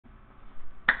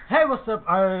Hey, what's up,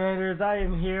 Arlinators? I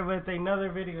am here with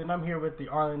another video, and I'm here with the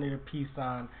Arlinator peace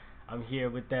sign. I'm here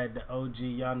with the OG,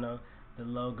 y'all know, the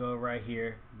logo right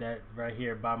here, that right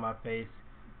here by my face.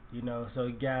 You know, so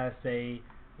you guys say,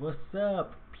 what's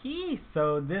up, peace?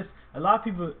 So a lot of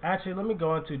people, actually, let me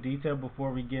go into detail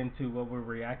before we get into what we're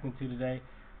reacting to today.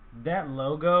 That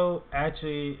logo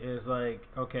actually is like,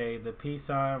 okay, the peace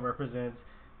sign represents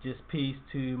just peace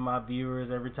to my viewers.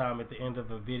 Every time at the end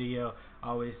of a video, I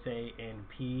always say in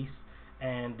peace,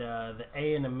 and the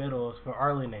A in the middle is for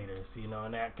Arlinators, you know,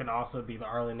 and that can also be the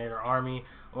Arlinator Army,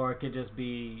 or it could just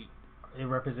be, it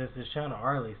represents this channel,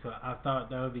 Arlie. So I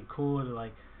thought that would be cool to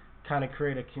like kind of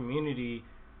create a community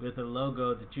with a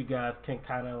logo that you guys can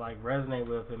kind of like resonate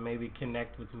with and maybe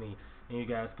connect with me, and you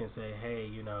guys can say, hey,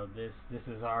 you know, this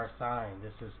is our sign,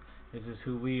 this is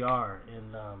who we are.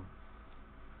 And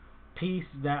peace,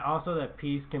 that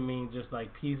peace can mean just like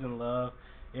peace and love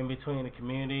in between the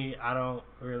community. I don't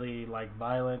really like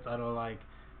violence. I don't like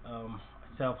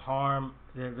self-harm.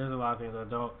 There's a lot of things I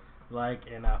don't like,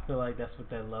 and I feel like that's what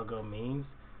that logo means,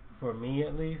 for me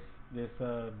at least. This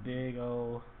big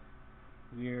old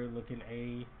weird looking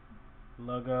A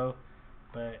logo.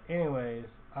 But anyways,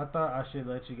 I thought I should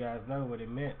let you guys know what it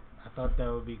meant. I thought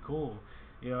that would be cool.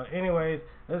 You know, anyways,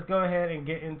 let's go ahead and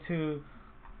get into,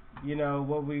 you know,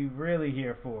 what we really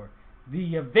here for.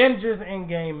 The Avengers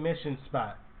Endgame mission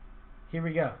spot. Here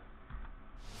we go.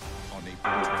 On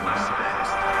April 26th.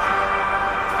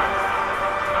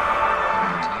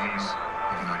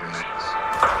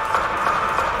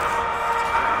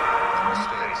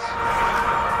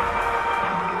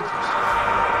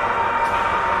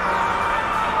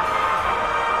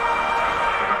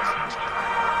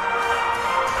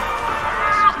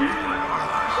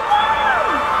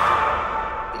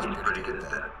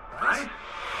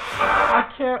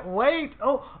 I can't wait.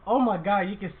 Oh my God,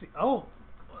 you can see. Oh.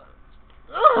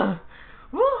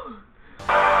 Woo.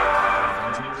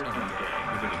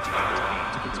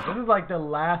 This is like the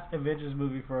last Avengers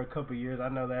movie for a couple years. I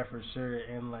know that for sure,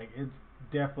 and like it's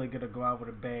definitely gonna go out with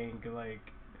a bang. Like,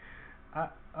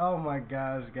 oh my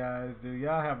gosh, guys, dude,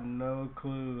 y'all have no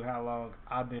clue how long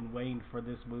I've been waiting for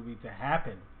this movie to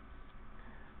happen.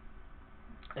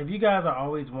 If you guys are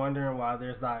always wondering why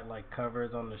there's not like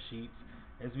covers on the sheets,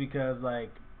 it's because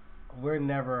like we're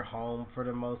never home for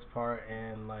the most part,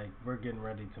 and like we're getting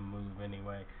ready to move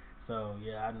anyway. So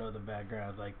yeah, I know the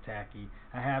background's like tacky.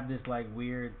 I have this like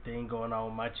weird thing going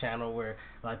on my channel where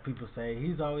like people say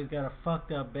he's always got a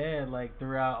fucked up bed like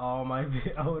throughout all my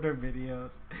older videos.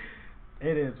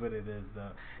 It is what it is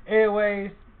though.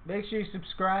 Anyways, make sure you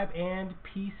subscribe and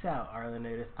peace out,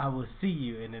 Arlinators. I will see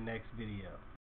you in the next video.